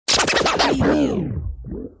I'm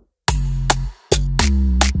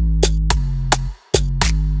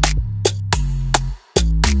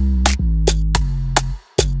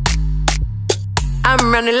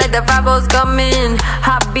running like the 5-0's coming,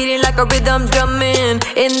 heart beating like a rhythm drumming.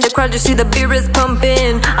 In the crowd you see the beer is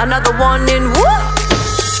pumping, another one in, woo.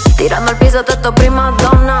 Tirando al piso todo esto prima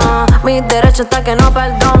donna, mi derecho está que no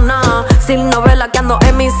perdona. Sin novela que ando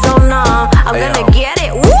en mi zona, I'm gonna get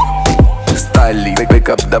it, woo. Styly, pick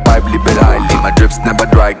up the vibe, live it highly. My drips never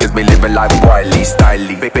dry, cause me living life wildly.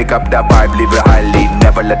 Styly, pick up the vibe, live it highly.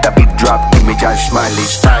 Never let the beat drop, give me just smiley.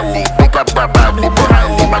 Styly, pick up the vibe, live it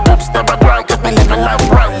highly. My drips never dry, cause me living life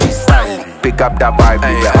wildly. Styly, pick up the vibe,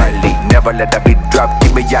 live it highly. Never let the beat drop,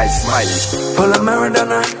 give me just smiley. Pull a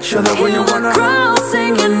Maradona, show them what you wanna. In the crowd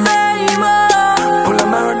sing your name up. Pull a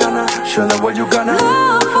Maradona, show them what you gonna.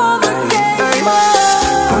 Love for the game up.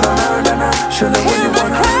 Pull a Maradona, show them what you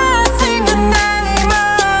wanna.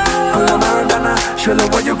 Show them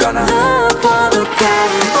what you gonna. Love for the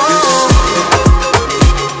game.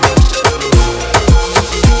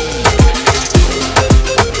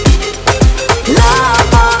 Love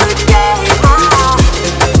for the game.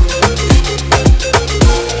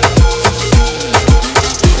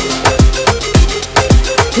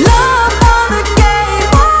 Love for the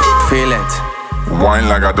game. Feel it. Wine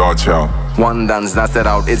like a dog chow. One dance, that's it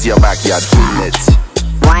out, it's your backyard. Feel it.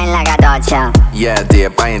 Wine like a dog chow. Yeah, dear,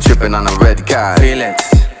 I ain't tripping on a red card. Feel it.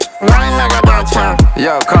 Wine like a dog chow.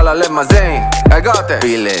 Yo, call a limousine, I got it.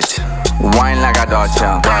 Feel it. Wine like a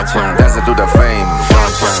Dodger. Dancing to the fame.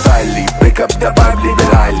 Styly, pick up the vibe, live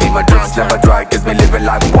it highly. My drips never dry, cause me living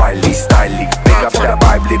life wildly. Styly, pick up the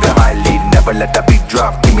vibe, live it highly. Never let the beat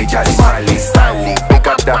drop, give me just smiley. Styly, pick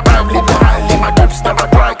up the vibe, live it highly. My drips never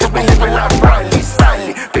dry, cause me living life wildly.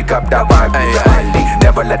 Styly, pick up the vibe, live it highly.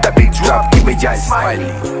 Never let the beat drop, give me just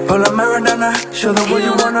smiley. Pull a Maradona, show them what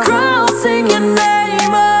you wanna. Crowd sing your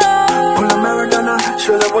name up. Pull a Maradona,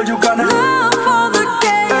 show them what you gonna. Love for the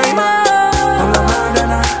game up. Pull a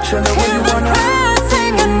Maradona, show them what you wanna. Crowd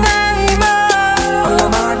sing your name up. Pull a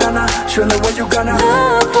Maradona, show them what you gonna.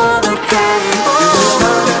 Love for the game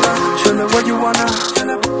up. Show them what you wanna. Show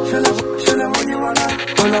them what you wanna.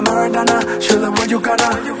 Pull a Maradona, show them what you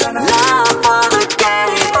gonna.